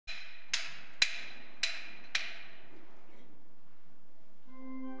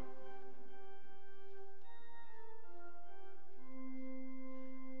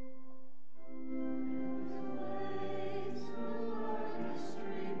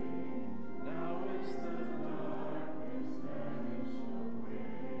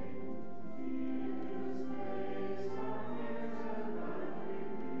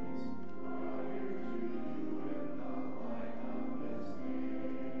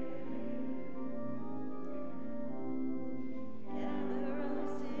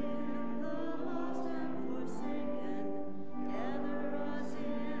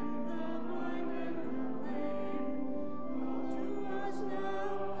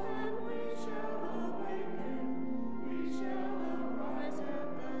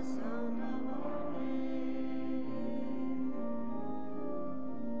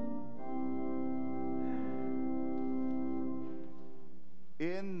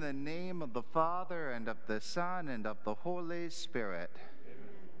the name of the Father, and of the Son, and of the Holy Spirit. Amen.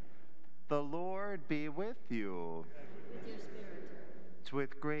 The Lord be with you. With your spirit. It's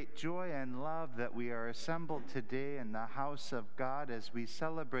with great joy and love that we are assembled today in the house of God as we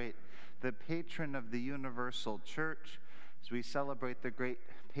celebrate the patron of the universal church, as we celebrate the great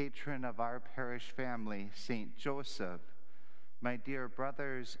patron of our parish family, Saint Joseph. My dear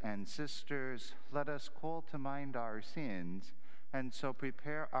brothers and sisters, let us call to mind our sins and so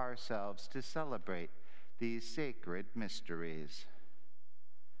prepare ourselves to celebrate these sacred mysteries.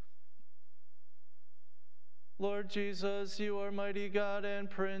 Lord Jesus, you are mighty God and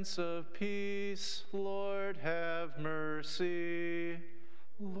Prince of Peace. Lord, have mercy.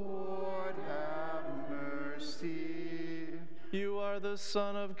 Lord, have mercy. You are the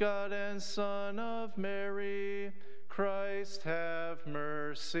Son of God and Son of Mary. Christ, have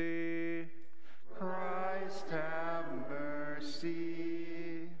mercy. Christ, have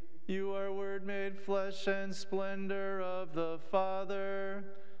mercy. You are Word made flesh and splendor of the Father.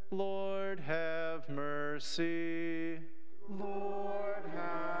 Lord, have mercy. Lord,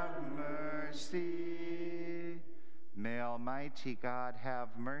 have mercy. May Almighty God have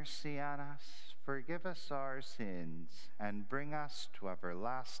mercy on us, forgive us our sins, and bring us to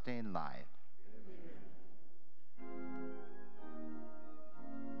everlasting life.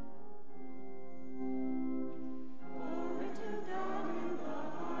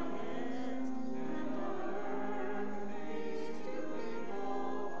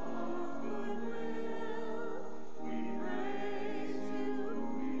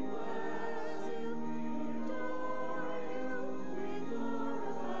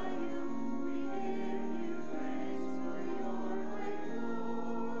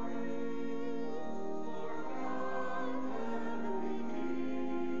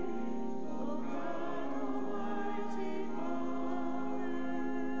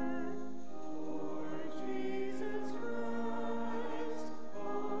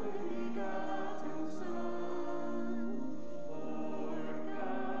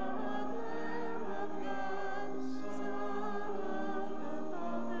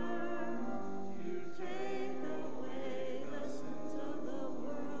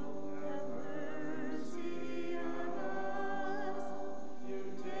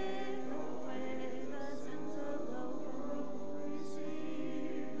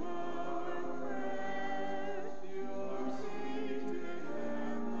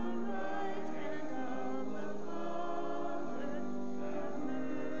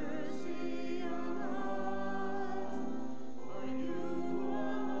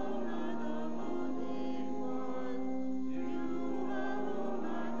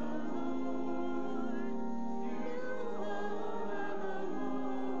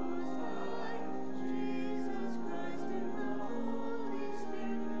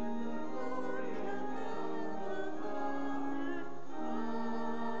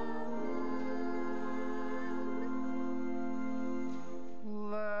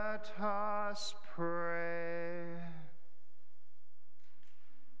 Let us pray.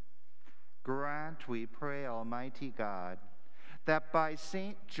 Grant, we pray, Almighty God, that by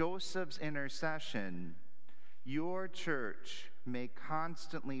Saint Joseph's intercession, your church may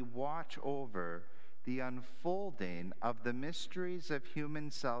constantly watch over the unfolding of the mysteries of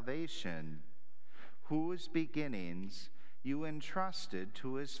human salvation, whose beginnings you entrusted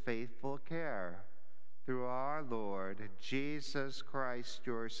to his faithful care. Through our Lord Jesus Christ,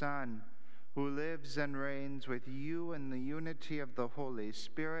 your Son, who lives and reigns with you in the unity of the Holy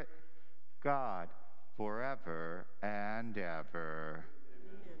Spirit, God, forever and ever.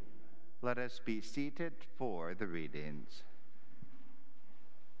 Amen. Let us be seated for the readings.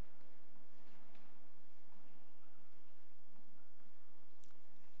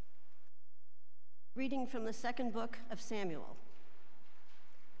 Reading from the second book of Samuel.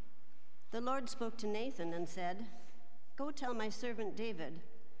 The Lord spoke to Nathan and said, "Go tell my servant David,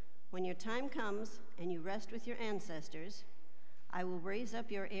 when your time comes and you rest with your ancestors, I will raise up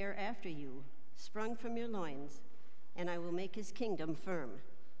your heir after you, sprung from your loins, and I will make his kingdom firm.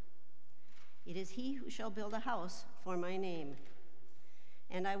 It is he who shall build a house for my name,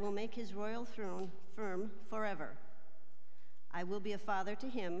 and I will make his royal throne firm forever. I will be a father to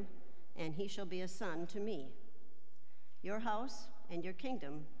him, and he shall be a son to me. Your house and your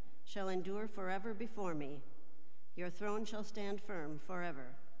kingdom shall endure forever before me. Your throne shall stand firm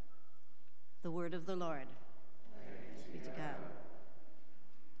forever." The word of the Lord. Thanks be to God.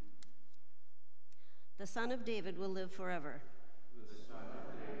 The Son of David will live forever. The Son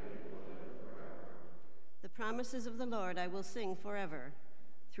of David will live forever. The promises of the Lord I will sing forever.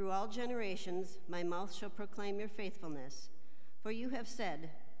 Through all generations my mouth shall proclaim your faithfulness. For you have said,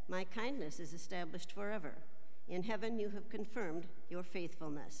 My kindness is established forever. In heaven you have confirmed your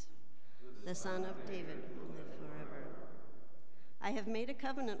faithfulness. The Son of David will live forever. I have made a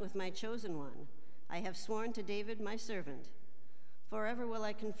covenant with my chosen one. I have sworn to David my servant. Forever will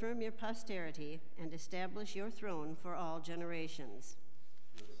I confirm your posterity and establish your throne for all generations.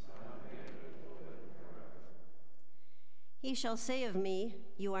 He shall say of me,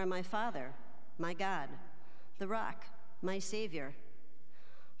 you are my Father, my God, the rock, my Savior.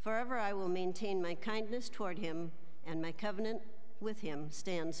 Forever I will maintain my kindness toward him, and my covenant with him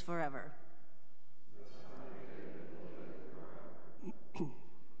stands forever.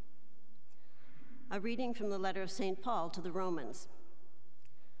 A reading from the letter of St. Paul to the Romans.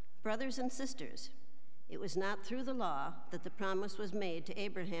 Brothers and sisters, it was not through the law that the promise was made to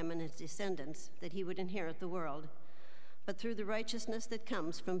Abraham and his descendants that he would inherit the world, but through the righteousness that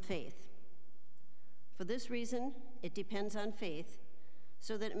comes from faith. For this reason, it depends on faith,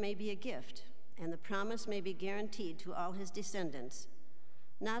 so that it may be a gift, and the promise may be guaranteed to all his descendants,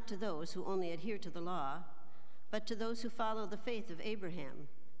 not to those who only adhere to the law, but to those who follow the faith of Abraham,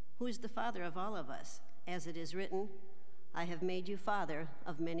 who is the father of all of us, as it is written, I have made you father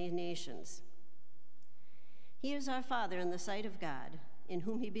of many nations. He is our Father in the sight of God, in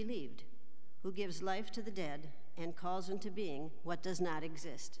whom he believed, who gives life to the dead and calls into being what does not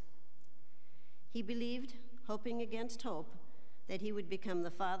exist. He believed, hoping against hope, that he would become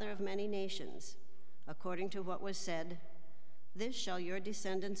the father of many nations, according to what was said, thus shall your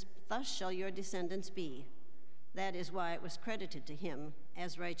descendants be. That is why it was credited to him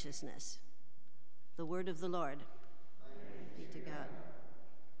as righteousness. The word of the Lord. Be to God.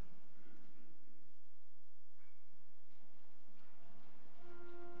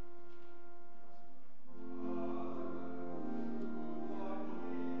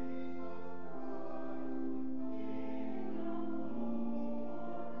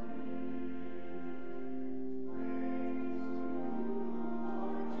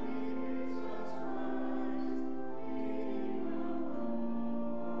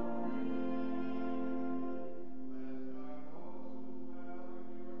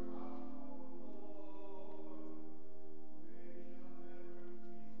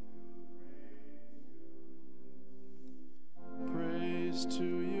 To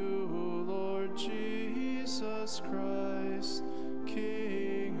you, Lord Jesus Christ,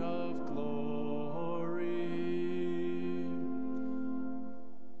 King of glory.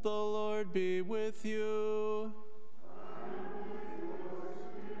 The Lord be with you.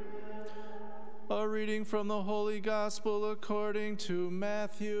 A reading from the Holy Gospel according to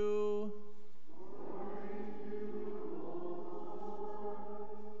Matthew.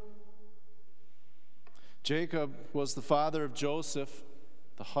 Jacob was the father of Joseph,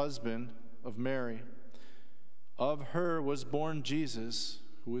 the husband of Mary. Of her was born Jesus,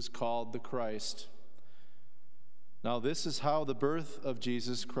 who is called the Christ. Now this is how the birth of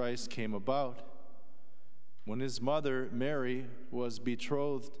Jesus Christ came about. When his mother, Mary, was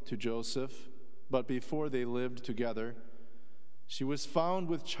betrothed to Joseph, but before they lived together, she was found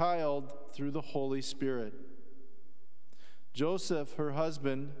with child through the Holy Spirit. Joseph, her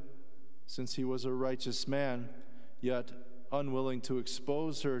husband, since he was a righteous man, yet unwilling to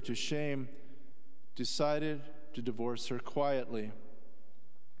expose her to shame, decided to divorce her quietly.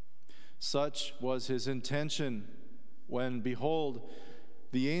 Such was his intention when, behold,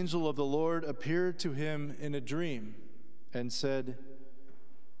 the angel of the Lord appeared to him in a dream and said,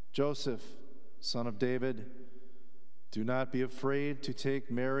 Joseph, son of David, do not be afraid to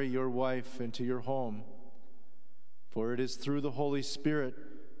take Mary, your wife, into your home, for it is through the Holy Spirit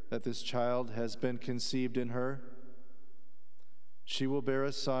that this child has been conceived in her. She will bear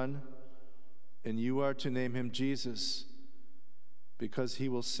a son, and you are to name him Jesus, because he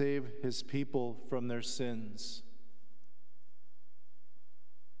will save his people from their sins.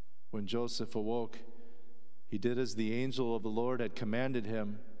 When Joseph awoke, he did as the angel of the Lord had commanded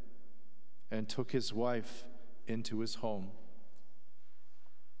him, and took his wife into his home.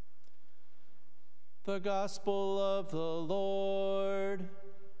 The Gospel of the Lord.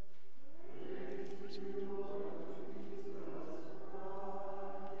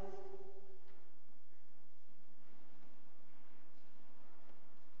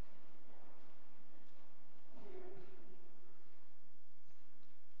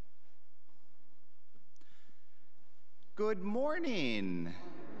 Good morning.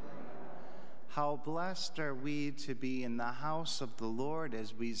 How blessed are we to be in the house of the Lord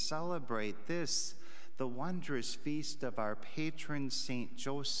as we celebrate this, the wondrous feast of our patron Saint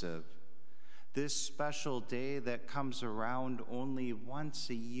Joseph. This special day that comes around only once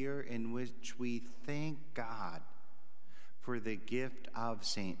a year, in which we thank God, for the gift of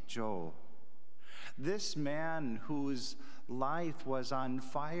St. Joe. This man whose life was on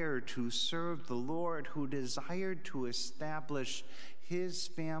fire to serve the Lord, who desired to establish his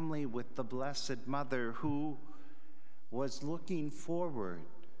family with the Blessed Mother, who was looking forward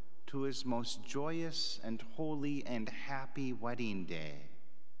to his most joyous and holy and happy wedding day,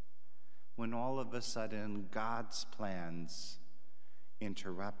 when all of a sudden God's plans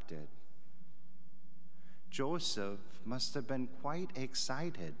interrupted. Joseph must have been quite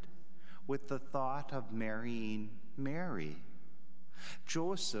excited with the thought of marrying Mary.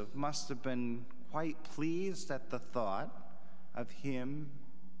 Joseph must have been quite pleased at the thought of him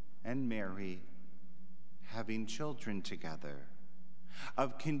and Mary having children together,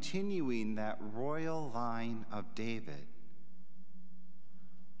 of continuing that royal line of David.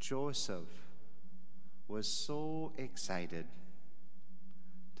 Joseph was so excited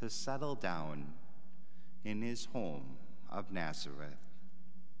to settle down in his home of Nazareth.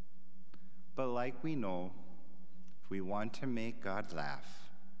 But like we know, if we want to make God laugh,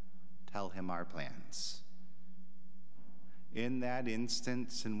 tell him our plans. In that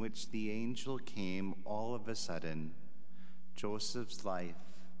instance in which the angel came, all of a sudden, Joseph's life,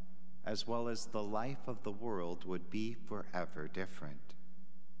 as well as the life of the world, would be forever different.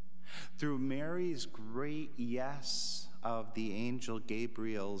 Through Mary's great yes of the angel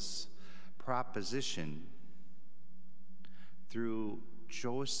Gabriel's proposition, through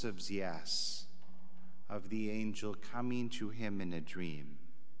Joseph's yes of the angel coming to him in a dream,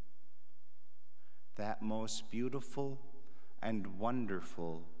 that most beautiful and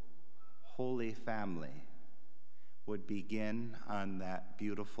wonderful Holy Family would begin on that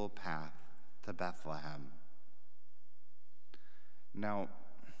beautiful path to Bethlehem. Now,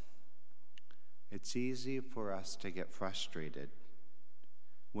 it's easy for us to get frustrated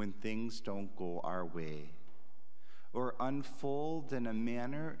when things don't go our way or unfold in a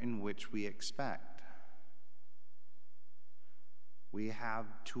manner in which we expect. We have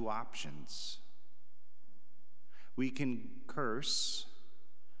two options. We can curse,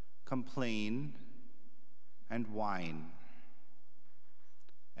 complain, and whine.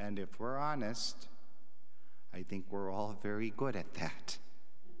 And if we're honest, I think we're all very good at that.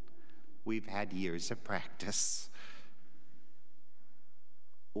 We've had years of practice.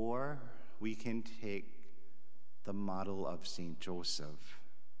 Or we can take the model of St. Joseph.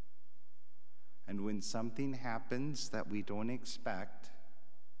 And when something happens that we don't expect,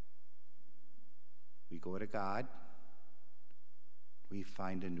 we go to God, we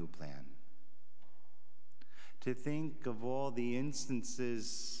find a new plan. To think of all the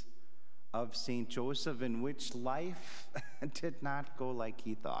instances of St. Joseph in which life did not go like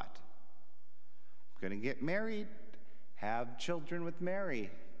he thought. I'm going to get married, have children with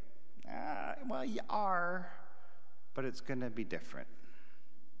Mary. Well, you are, but it's going to be different.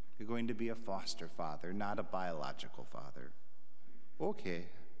 You're going to be a foster father, not a biological father. Okay.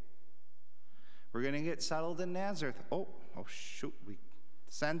 We're going to get settled in Nazareth. Oh, shoot,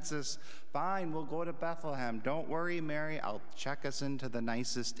 census. Fine, we'll go to Bethlehem. Don't worry, Mary, I'll check us into the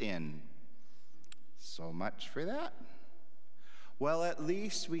nicest inn. So much for that. Well, at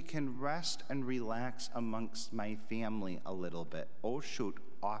least we can rest and relax amongst my family a little bit. Oh, shoot,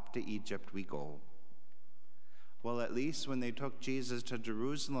 off to Egypt we go. Well, at least when they took Jesus to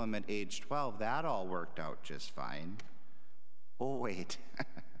Jerusalem at age 12, that all worked out just fine. Oh, wait.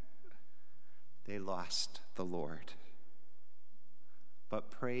 They lost the Lord.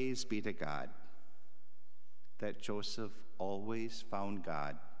 But praise be to God that Joseph always found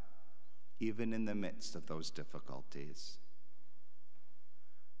God, even in the midst of those difficulties.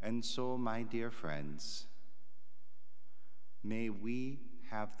 And so, my dear friends, may we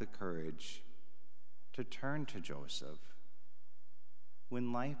have the courage to turn to Joseph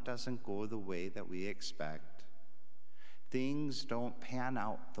when life doesn't go the way that we expect. Things don't pan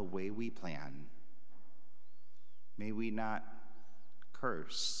out the way we plan. May we not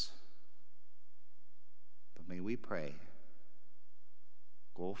curse, but may we pray.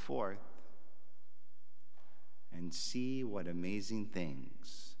 Go forth and see what amazing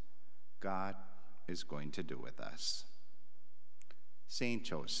things God is going to do with us. Saint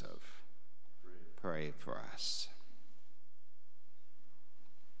Joseph, pray for us.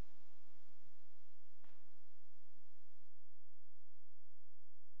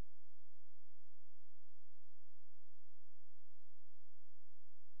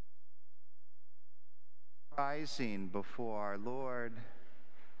 Rising before our Lord,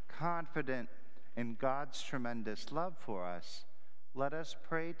 confident in God's tremendous love for us, let us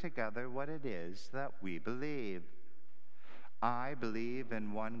pray together what it is that we believe. I believe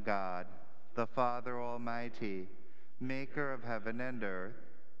in one God, the Father Almighty, maker of heaven and earth,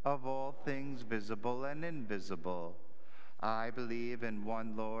 of all things visible and invisible. I believe in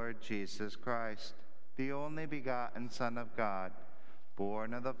one Lord Jesus Christ, the only begotten Son of God,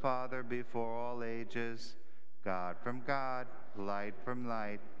 born of the Father before all ages, God from God, light from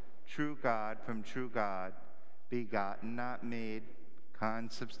light, true God from true God, begotten, not made,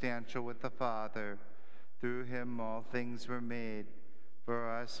 consubstantial with the Father. Through him all things were made. For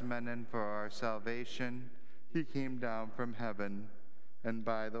us men and for our salvation, he came down from heaven, and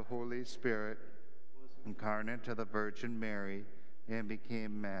by the Holy Spirit, incarnate of the Virgin Mary, and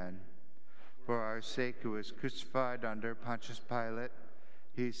became man. For our sake he was crucified under Pontius Pilate.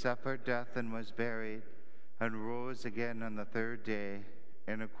 He suffered death and was buried, and rose again on the third day,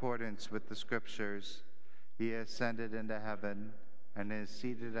 in accordance with the Scriptures. He ascended into heaven, and is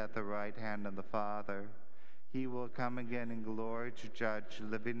seated at the right hand of the Father. He will come again in glory to judge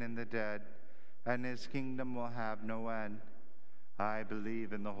living and the dead, and his kingdom will have no end. I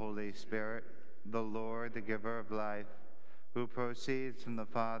believe in the Holy Spirit, the Lord, the giver of life, who proceeds from the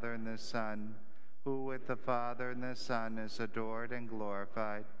Father and the Son, who with the Father and the Son is adored and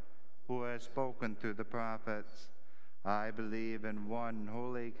glorified, who has spoken through the prophets. I believe in one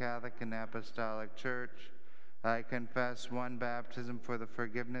holy Catholic and Apostolic Church. I confess one baptism for the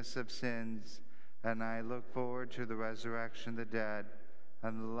forgiveness of sins, and I look forward to the resurrection of the dead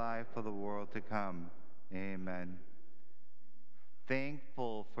and the life of the world to come. Amen.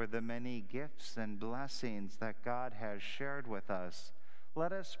 Thankful for the many gifts and blessings that God has shared with us,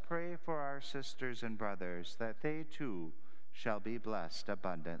 let us pray for our sisters and brothers that they too shall be blessed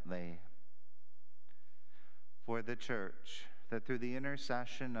abundantly. For the Church, that through the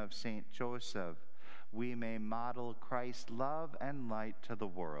intercession of Saint Joseph, we may model Christ's love and light to the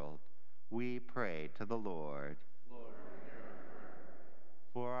world, we pray to the Lord. Lord, hear our prayer.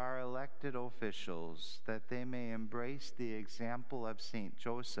 For our elected officials, that they may embrace the example of Saint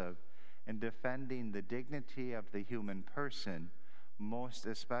Joseph in defending the dignity of the human person, most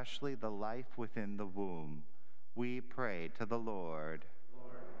especially the life within the womb, we pray to the Lord.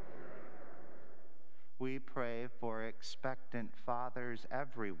 Lord, hear our prayer. We pray for expectant fathers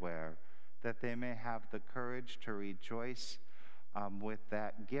everywhere, that they may have the courage to rejoice with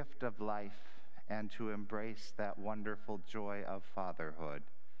that gift of life and to embrace that wonderful joy of fatherhood.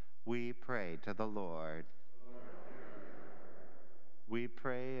 We pray to the Lord. Lord, hear our prayer. We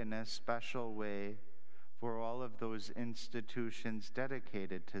pray in a special way for all of those institutions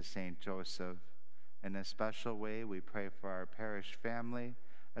dedicated to Saint Joseph. In a special way, we pray for our parish family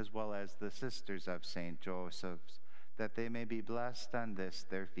as well as the sisters of Saint Joseph's, that they may be blessed on this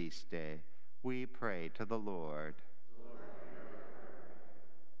their feast day. We pray to the Lord. Lord, hear our prayer.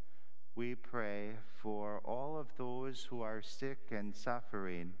 We pray for all of those who are sick and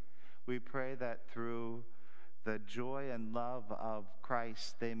suffering. We pray that through the joy and love of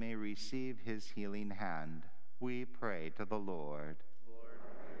Christ, they may receive his healing hand. We pray to the Lord. Lord,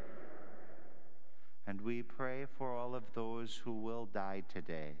 hear our prayer. And we pray for all of those who will die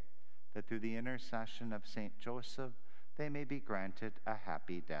today, that through the intercession of Saint Joseph, they may be granted a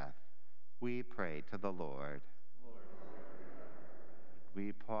happy death. We pray to the Lord. Lord, hear our prayer.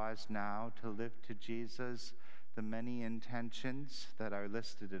 We pause now to lift to Jesus the many intentions that are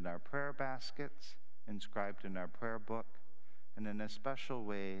listed in our prayer baskets, inscribed in our prayer book, and in a special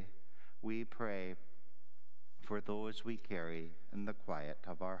way, we pray for those we carry in the quiet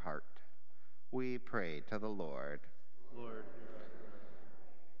of our heart. We pray to the Lord. Lord, hear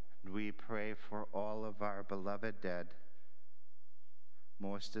our prayer. We pray for all of our beloved dead.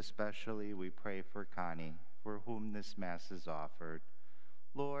 Most especially, we pray for Connie, for whom this Mass is offered.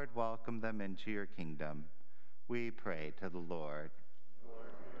 Lord, welcome them into your kingdom. We pray to the Lord. Lord,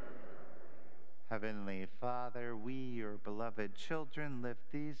 hear our prayer. Heavenly Father, we, your beloved children,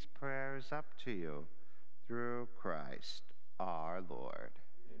 lift these prayers up to you through Christ our Lord.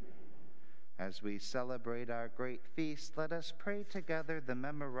 As we celebrate our great feast, let us pray together the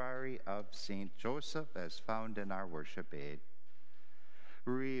Memorare of Saint Joseph as found in our worship aid.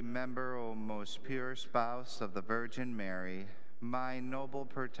 Remember, O most pure spouse of the Virgin Mary, my noble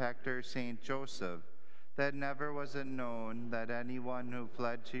protector, Saint Joseph, that never was it known that anyone who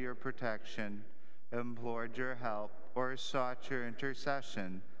fled to your protection, implored your help, or sought your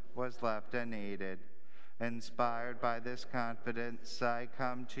intercession was left unaided. Inspired by this confidence, I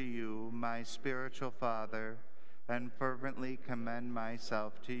come to you, my spiritual Father, and fervently commend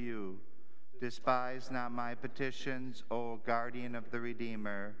myself to you. Despise not my petitions, O guardian of the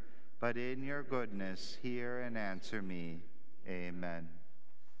Redeemer, but in your goodness hear and answer me. Amen.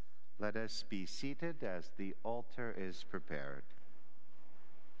 Let us be seated as the altar is prepared.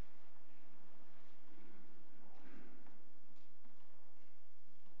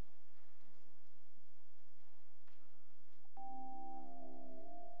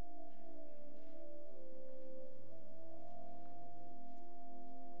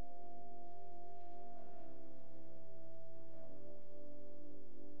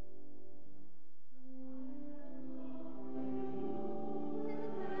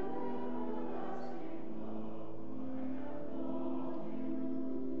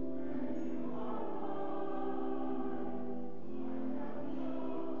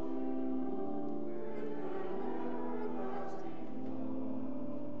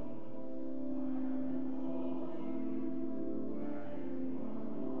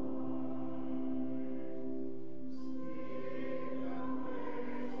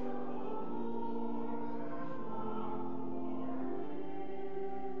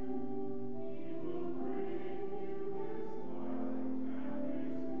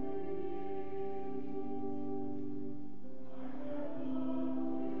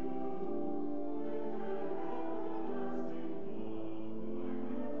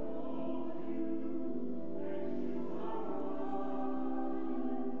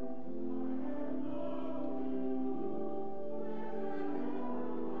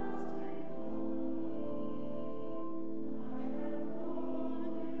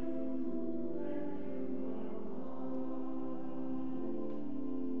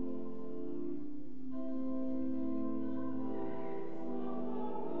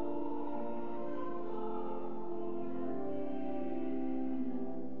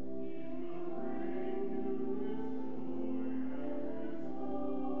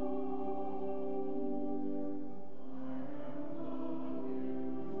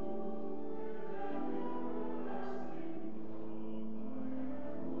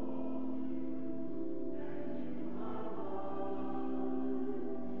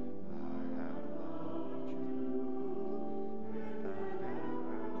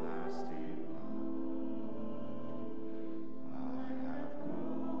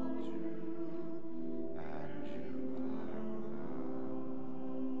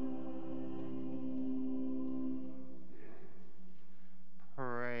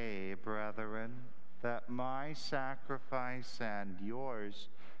 brethren, that my sacrifice and yours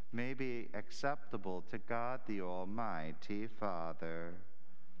may be acceptable to God the Almighty Father.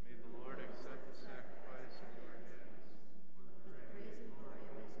 May the Lord accept the sacrifice in your hands for the praise and glory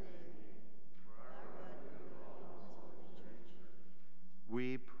of his name, for our good and the good of his holy church.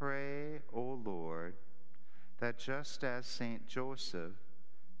 We pray, O Lord, that just as Saint Joseph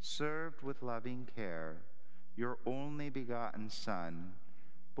served with loving care your only begotten Son,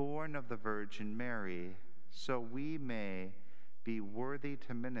 born of the Virgin Mary, so we may be worthy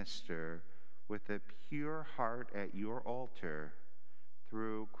to minister with a pure heart at your altar,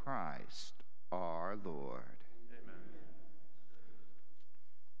 through Christ our Lord. Amen.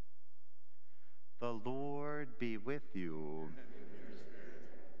 The Lord be with you.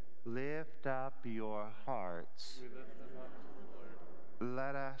 Lift up your hearts. We lift them up to the Lord.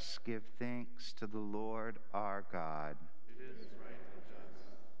 Let us give thanks to the Lord our God. It is right and just.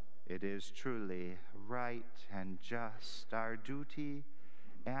 It is truly right and just, our duty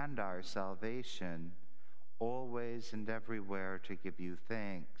and our salvation, always and everywhere to give you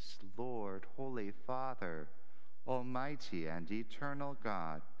thanks, Lord, Holy Father, Almighty and eternal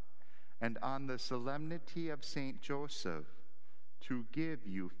God, and on the solemnity of Saint Joseph, to give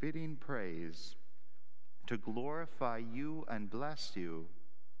you fitting praise, to glorify you and bless you,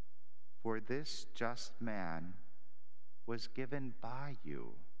 for this just man was given by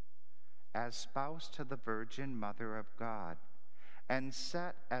you as spouse to the Virgin Mother of God, and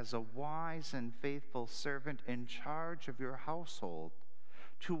set as a wise and faithful servant in charge of your household,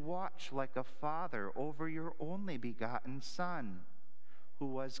 to watch like a father over your only begotten Son, who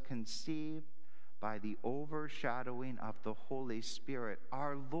was conceived by the overshadowing of the Holy Spirit,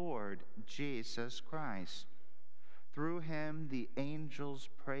 our Lord Jesus Christ. Through him the angels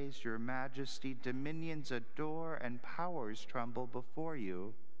praise your majesty, dominions adore, and powers tremble before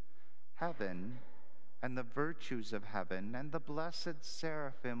you. Heaven and the virtues of heaven and the blessed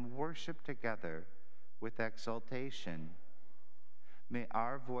seraphim worship together with exultation. May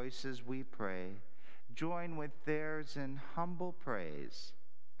our voices, we pray, join with theirs in humble praise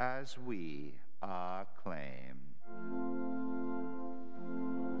as we acclaim.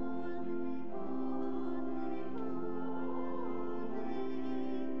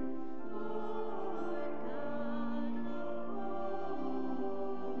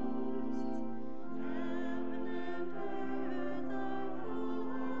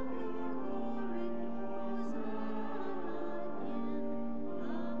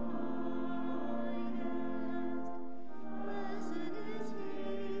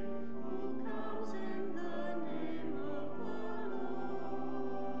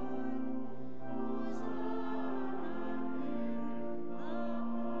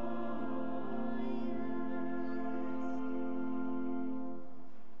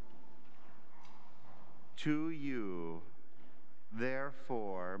 To you,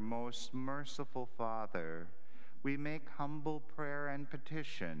 therefore, most merciful Father, we make humble prayer and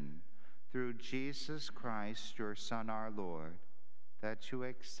petition through Jesus Christ, your Son, our Lord, that you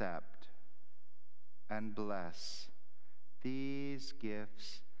accept and bless these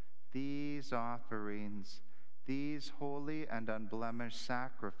gifts, these offerings, these holy and unblemished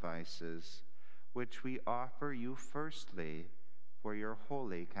sacrifices, which we offer you firstly for your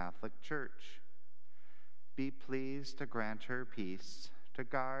holy Catholic Church. Be pleased to grant her peace, to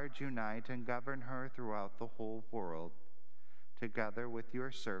guard, unite, and govern her throughout the whole world, together with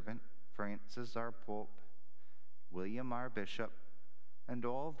your servant, Francis our Pope, William our Bishop, and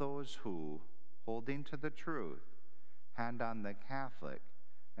all those who, holding to the truth, hand on the Catholic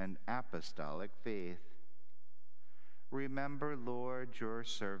and Apostolic faith. Remember, Lord, your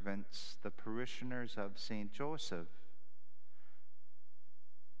servants, the parishioners of Saint Joseph,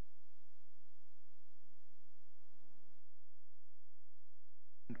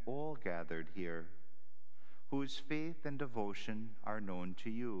 and all gathered here, whose faith and devotion are known to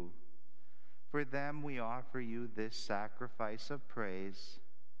you. For them we offer you this sacrifice of praise,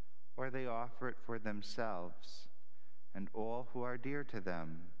 or they offer it for themselves and all who are dear to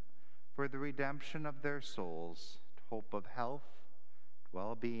them, for the redemption of their souls, hope of health,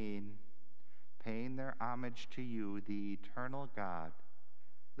 well-being, paying their homage to you, the eternal God,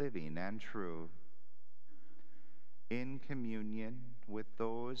 living and true. In communion with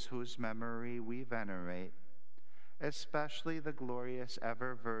those whose memory we venerate, especially the glorious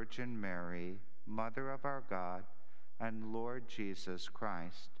ever-Virgin Mary, Mother of our God and Lord Jesus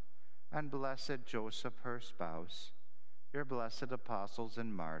Christ, and blessed Joseph, her spouse, your blessed apostles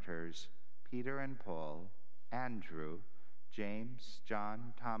and martyrs, Peter and Paul, Andrew, James,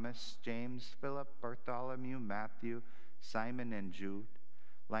 John, Thomas, James, Philip, Bartholomew, Matthew, Simon, and Jude,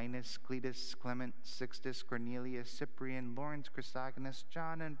 Linus, Cletus, Clement, Sixtus, Cornelius, Cyprian, Lawrence, Chrysogonus,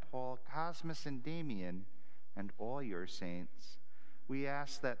 John and Paul, Cosmas and Damian, and all your saints. We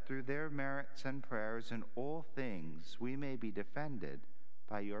ask that through their merits and prayers in all things we may be defended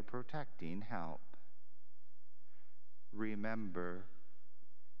by your protecting help. Remember,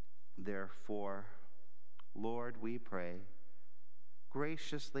 therefore, Lord, we pray,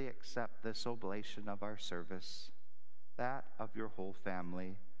 graciously accept this oblation of our service, that of your whole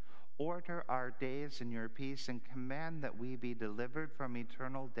family. Order our days in your peace and command that we be delivered from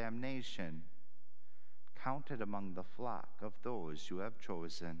eternal damnation, counted among the flock of those you have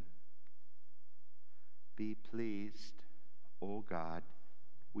chosen. Be pleased, O God,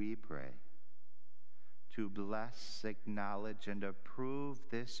 we pray, to bless, acknowledge, and approve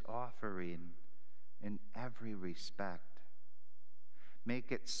this offering in every respect.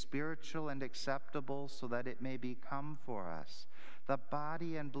 Make it spiritual and acceptable so that it may become for us the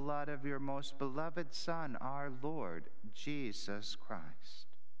body and blood of your most beloved Son, our Lord Jesus Christ.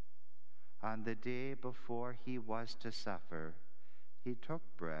 On the day before he was to suffer, he took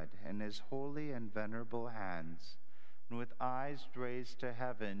bread in his holy and venerable hands, and with eyes raised to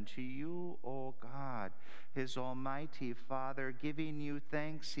heaven, to you, O God, his almighty Father, giving you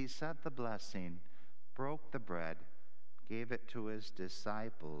thanks, he said the blessing, broke the bread, gave it to his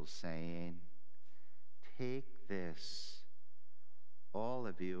disciples, saying, "Take this, all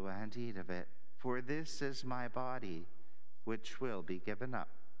of you, and eat of it, for this is my body, which will be given up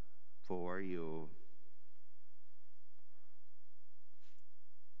for you."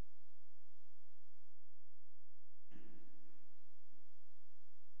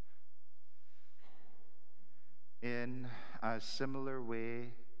 In a similar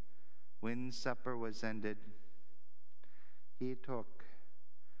way, when supper was ended, he took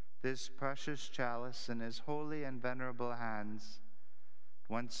this precious chalice in his holy and venerable hands.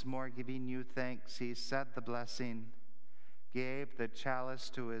 Once more giving you thanks, he said the blessing, gave the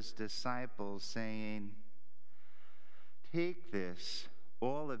chalice to his disciples, saying, "Take this,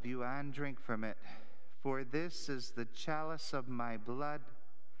 all of you, and drink from it, for this is the chalice of my blood,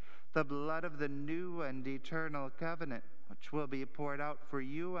 the blood of the new and eternal covenant, which will be poured out for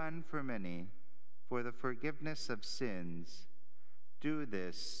you and for many, for the forgiveness of sins. Do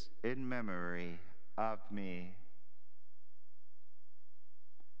this in memory of me."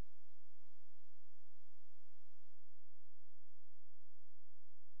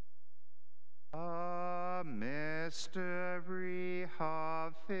 A mystery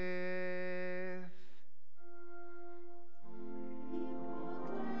of faith.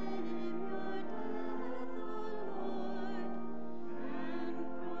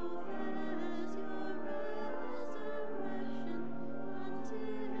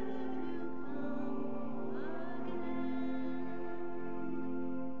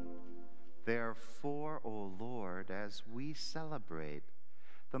 Therefore, O Lord, as we celebrate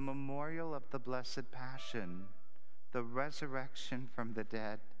the memorial of the Blessed Passion, the resurrection from the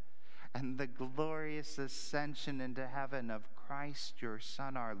dead, and the glorious ascension into heaven of Christ, your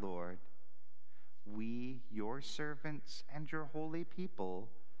Son, our Lord, we, your servants and your holy people,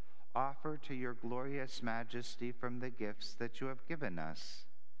 offer to your glorious majesty from the gifts that you have given us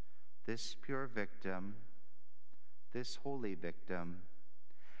this pure victim, this holy victim,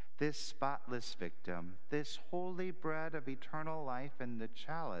 this spotless victim, this holy bread of eternal life, and the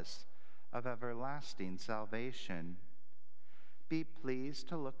chalice of everlasting salvation. Be pleased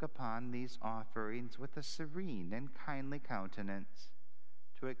to look upon these offerings with a serene and kindly countenance,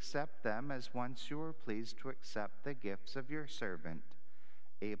 to accept them as once you were pleased to accept the gifts of your servant,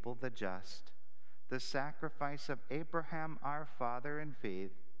 Abel the just, the sacrifice of Abraham our father in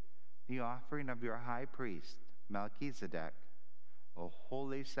faith, the offering of your high priest, Melchizedek, a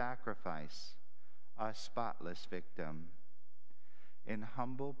holy sacrifice, a spotless victim. In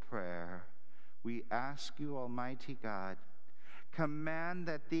humble prayer, we ask you, Almighty God, command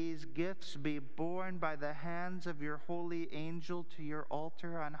that these gifts be borne by the hands of your holy angel to your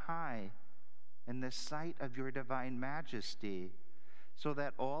altar on high, in the sight of your divine majesty, so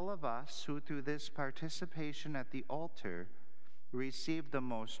that all of us who through this participation at the altar receive the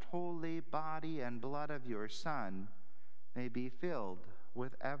most holy body and blood of your Son may be filled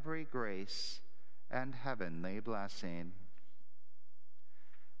with every grace and heavenly blessing.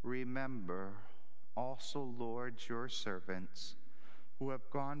 Remember also, Lord, your servants who have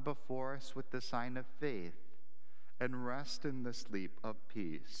gone before us with the sign of faith, and rest in the sleep of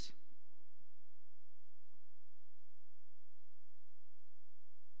peace.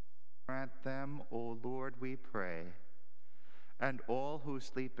 Grant them, O Lord, we pray, and all who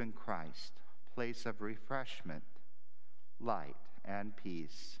sleep in Christ, place of refreshment, light, and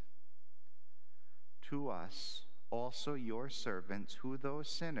peace. To us, also your servants, who though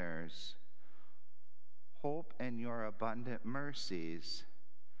sinners, hope in your abundant mercies,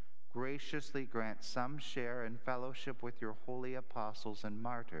 graciously grant some share in fellowship with your holy apostles and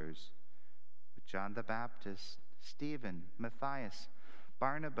martyrs, with John the Baptist, Stephen, Matthias,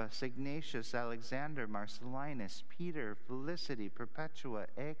 Barnabas, Ignatius, Alexander, Marcellinus, Peter, Felicity, Perpetua,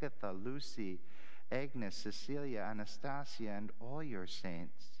 Agatha, Lucy, Agnes, Cecilia, Anastasia, and all your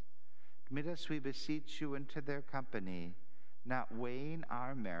saints. Admit us, we beseech you, into their company, not weighing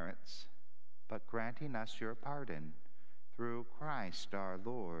our merits, but granting us your pardon, through Christ our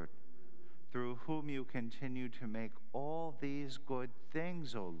Lord, through whom you continue to make all these good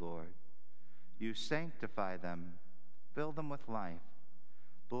things, O Lord. You sanctify them, fill them with life,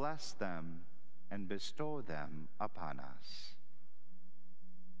 bless them, and bestow them upon us.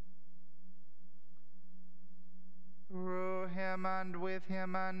 Through him and with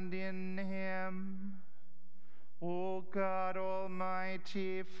him and in him, O God,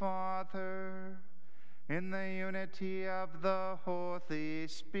 Almighty Father, in the unity of the Holy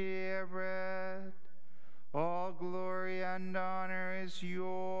Spirit, all glory and honor is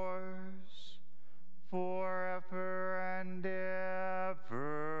yours forever and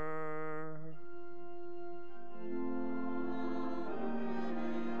ever.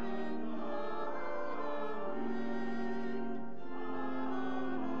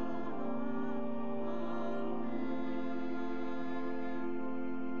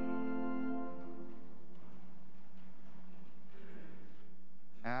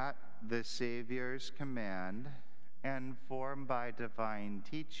 At the Savior's command, and formed by divine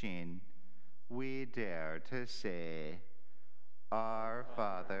teaching, we dare to say, Our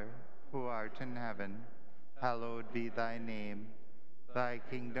Father, who art in heaven, hallowed be thy name. Thy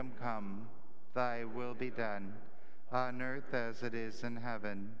kingdom come, thy will be done, on earth as it is in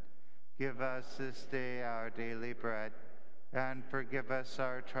heaven. Give us this day our daily bread, and forgive us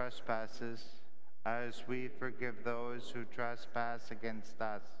our trespasses, as we forgive those who trespass against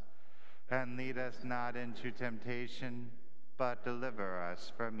us. And lead us not into temptation, but deliver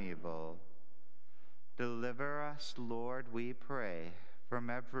us from evil. Deliver us, Lord, we pray, from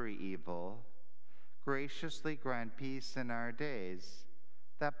every evil. Graciously grant peace in our days,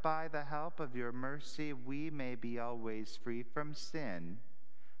 that by the help of your mercy we may be always free from sin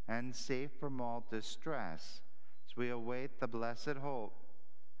and safe from all distress, as we await the blessed hope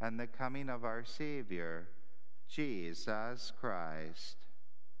and the coming of our Savior, Jesus Christ.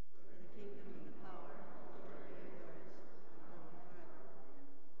 The kingdom and the power are yours, now and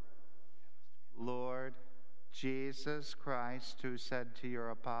forever. Lord Jesus Christ, who said to your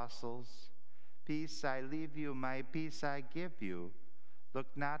apostles, Peace I leave you, my peace I give you. Look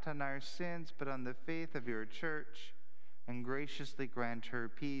not on our sins, but on the faith of your church, and graciously grant her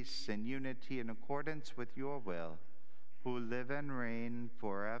peace and unity in accordance with your will, who live and reign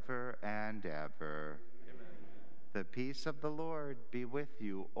forever and ever. Amen. The peace of the Lord be with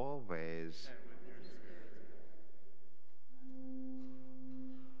you always. And with your spirit.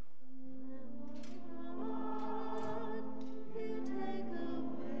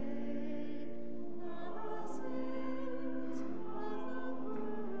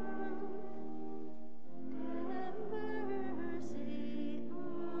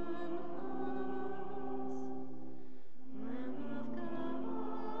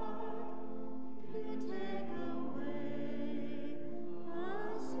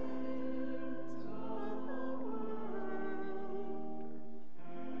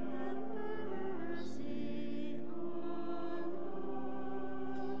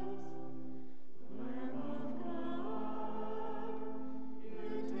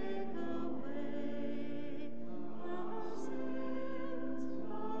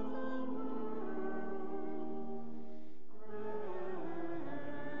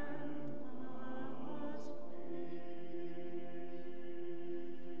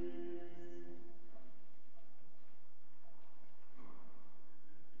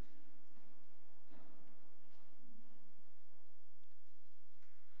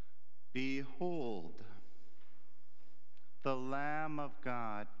 Behold, the Lamb of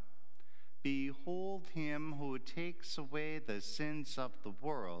God. Behold him who takes away the sins of the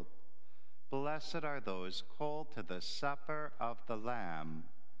world. Blessed are those called to the supper of the Lamb.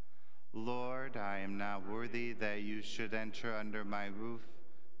 Lord, I am not worthy that you should enter under my roof,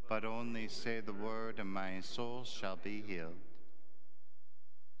 but only say the word, and my soul shall be healed.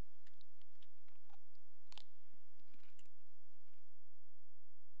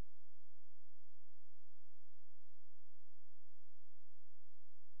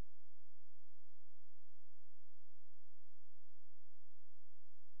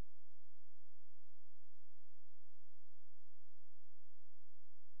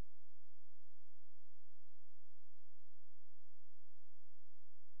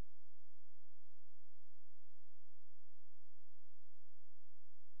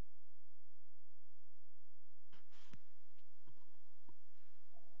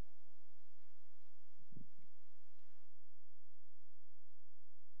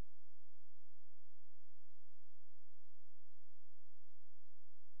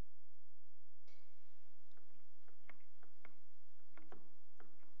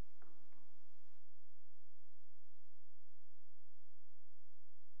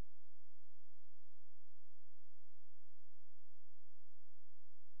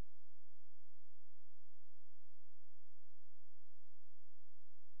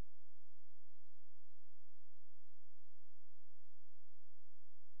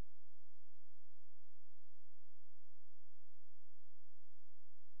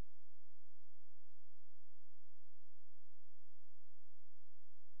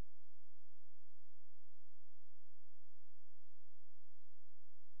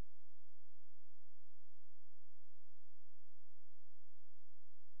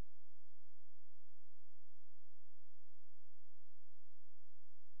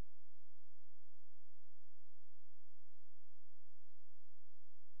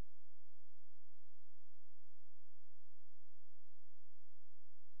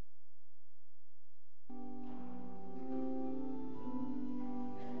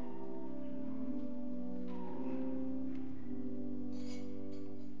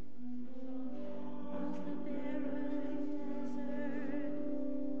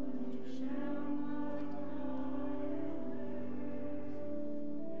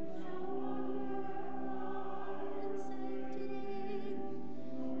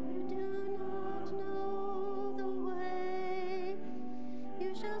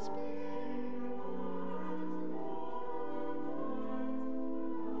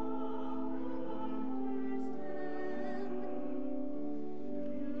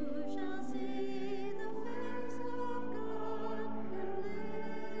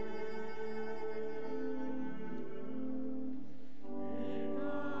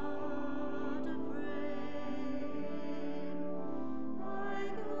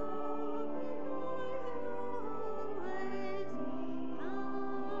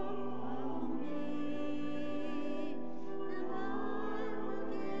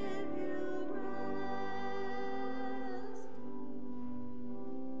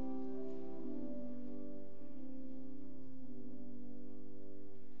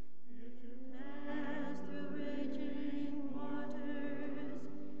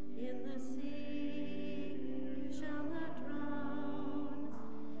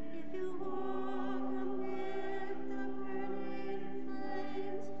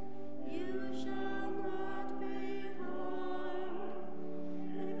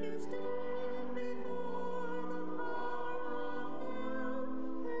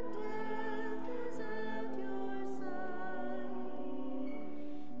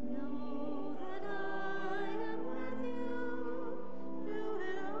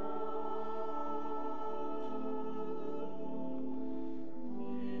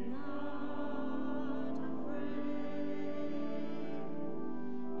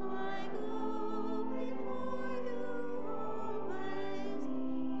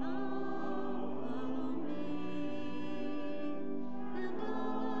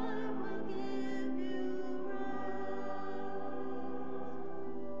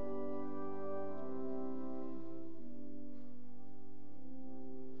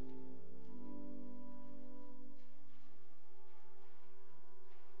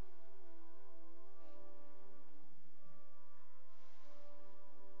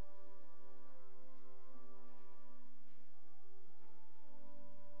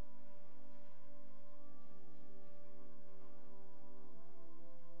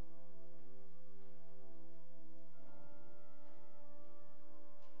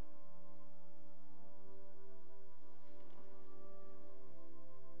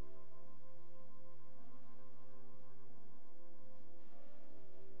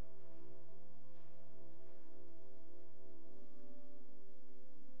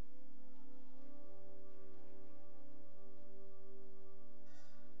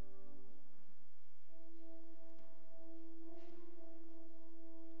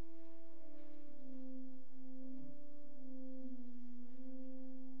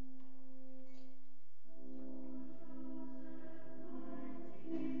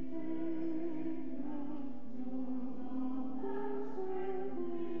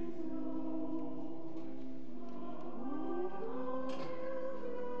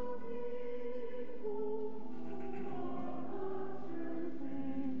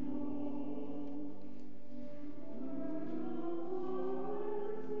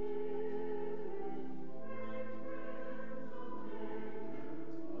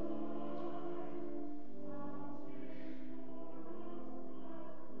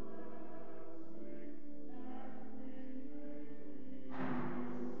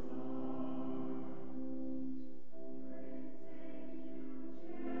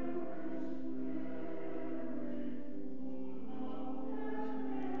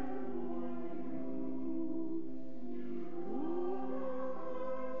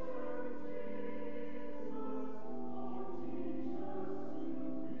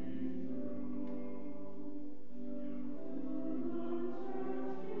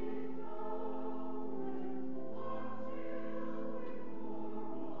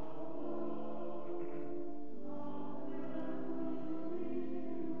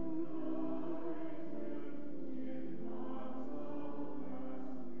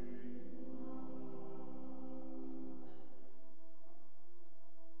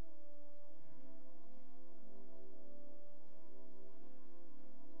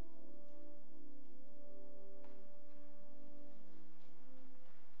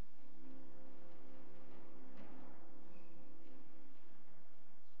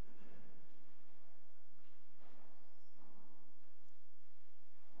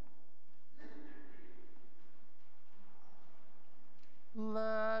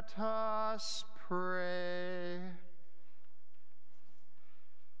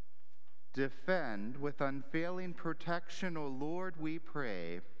 Defend with unfailing protection, O Lord, we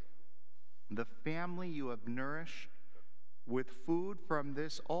pray, the family you have nourished with food from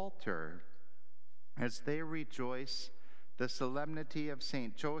this altar as they rejoice the solemnity of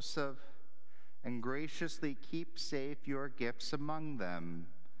St. Joseph, and graciously keep safe your gifts among them,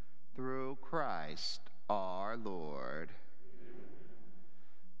 through Christ our Lord.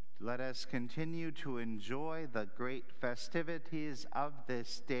 Let us continue to enjoy the great festivities of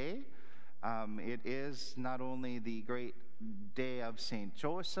this day. It is not only the great day of St.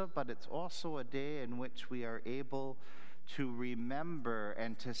 Joseph, but it's also a day in which we are able to remember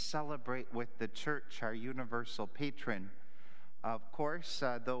and to celebrate with the Church, our universal patron. Of course,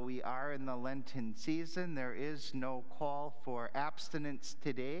 though we are in the Lenten season, there is no call for abstinence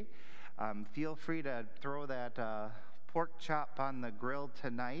today. Feel free to throw that pork chop on the grill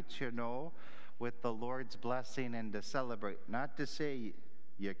tonight, with the Lord's blessing and to celebrate. Not to say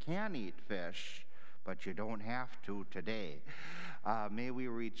you can eat fish, but you don't have to today. May we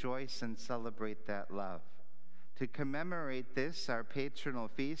rejoice and celebrate that love. To commemorate this, our patronal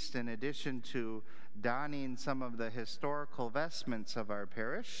feast, in addition to donning some of the historical vestments of our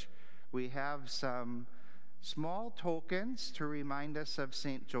parish, we have some small tokens to remind us of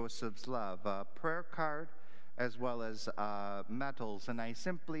St. Joseph's love, a prayer card as well as medals. And I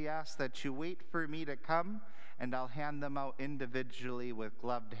simply ask that you wait for me to come, and I'll hand them out individually with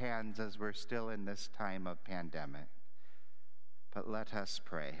gloved hands as we're still in this time of pandemic. But let us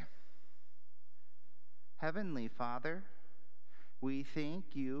pray. Heavenly Father, we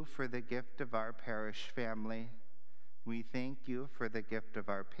thank you for the gift of our parish family. We thank you for the gift of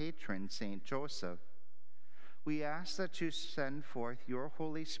our patron, St. Joseph. We ask that you send forth your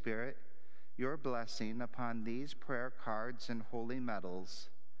Holy Spirit, your blessing upon these prayer cards and holy medals,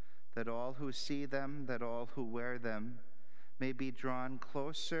 that all who see them, that all who wear them, may be drawn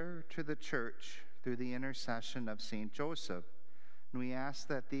closer to the Church through the intercession of St. Joseph. And we ask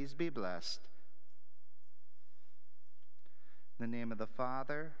that these be blessed. In the name of the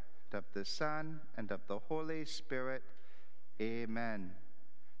Father, and of the Son, and of the Holy Spirit, amen.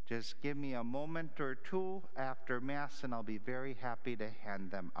 Just give me a moment or two after Mass, and I'll be very happy to hand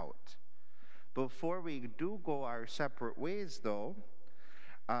them out. Before we do go our separate ways, though,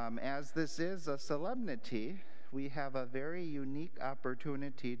 as this is a solemnity, we have a very unique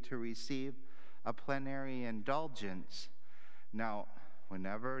opportunity to receive a plenary indulgence. Now,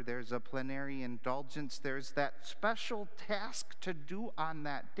 whenever there's a plenary indulgence, there's that special task to do on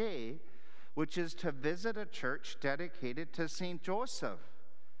that day, which is to visit a church dedicated to St. Joseph.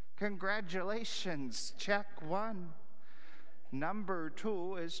 Congratulations, check one. Number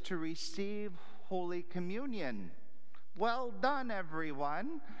 2 is to receive Holy Communion. Well done,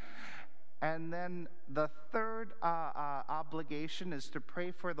 everyone. And then the third obligation is to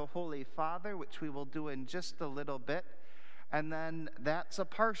pray for the Holy Father, which we will do in just a little bit. And then that's a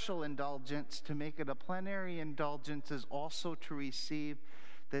partial indulgence. To make it a plenary indulgence is also to receive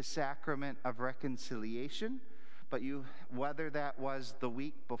the sacrament of reconciliation. But whether that was the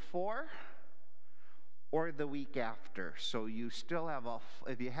week before or the week after. So you still have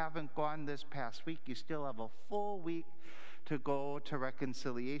if you haven't gone this past week, you still have a full week to go to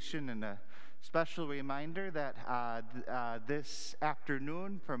reconciliation. And a special reminder that this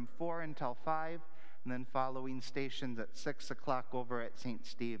afternoon from 4 until 5, and then following stations at 6 o'clock over at St.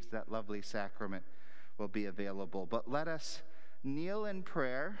 Steve's, that lovely sacrament will be available. But let us kneel in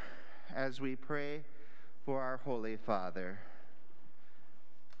prayer as we pray for our Holy Father.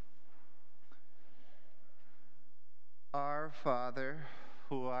 Our Father,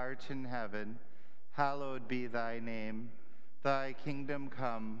 who art in heaven, hallowed be thy name. Thy kingdom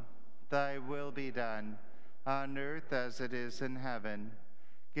come, thy will be done, on earth as it is in heaven.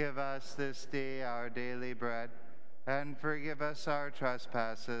 Give us this day our daily bread, and forgive us our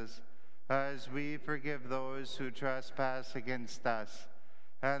trespasses, as we forgive those who trespass against us.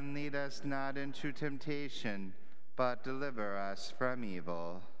 And lead us not into temptation, but deliver us from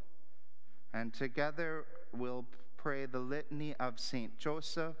evil. And together we'll pray the litany of St.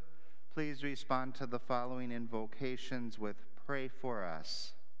 Joseph. Please respond to the following invocations with "Pray for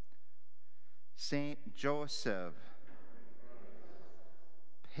us." Saint Joseph,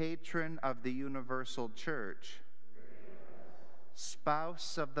 patron of the universal Church,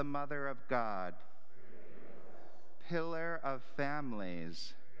 spouse of the Mother of God, pillar of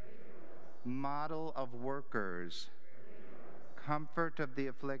families, model of workers, comfort of the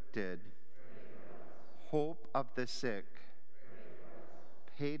afflicted, hope of the sick,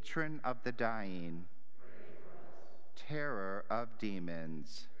 patron of the dying, terror of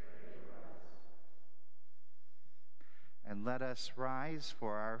demons. And let us rise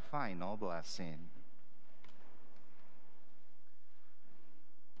for our final blessing.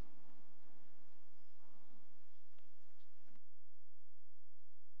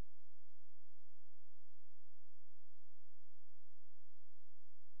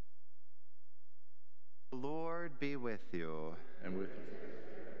 The Lord be with you. And with you.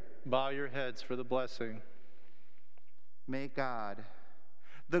 Bow your heads for the blessing. May God,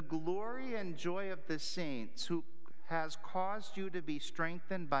 the glory and joy of the saints, who has caused you to be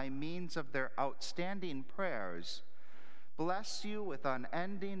strengthened by means of their outstanding prayers, bless you with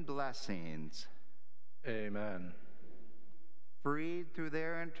unending blessings. Amen. Freed through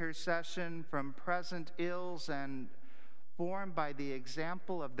their intercession from present ills and formed by the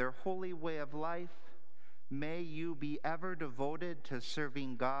example of their holy way of life, may you be ever devoted to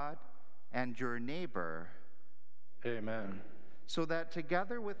serving God and your neighbor. Amen. So that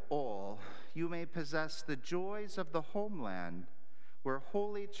together with all, you may possess the joys of the homeland, where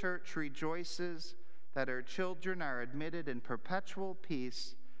Holy Church rejoices that her children are admitted in perpetual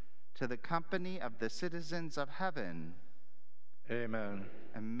peace to the company of the citizens of heaven. Amen.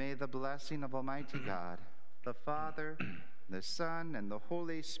 And may the blessing of Almighty God, the Father, the Son, and the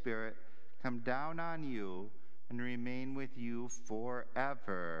Holy Spirit come down on you and remain with you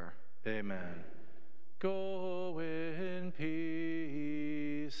forever. Amen. Go in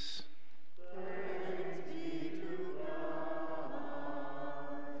peace.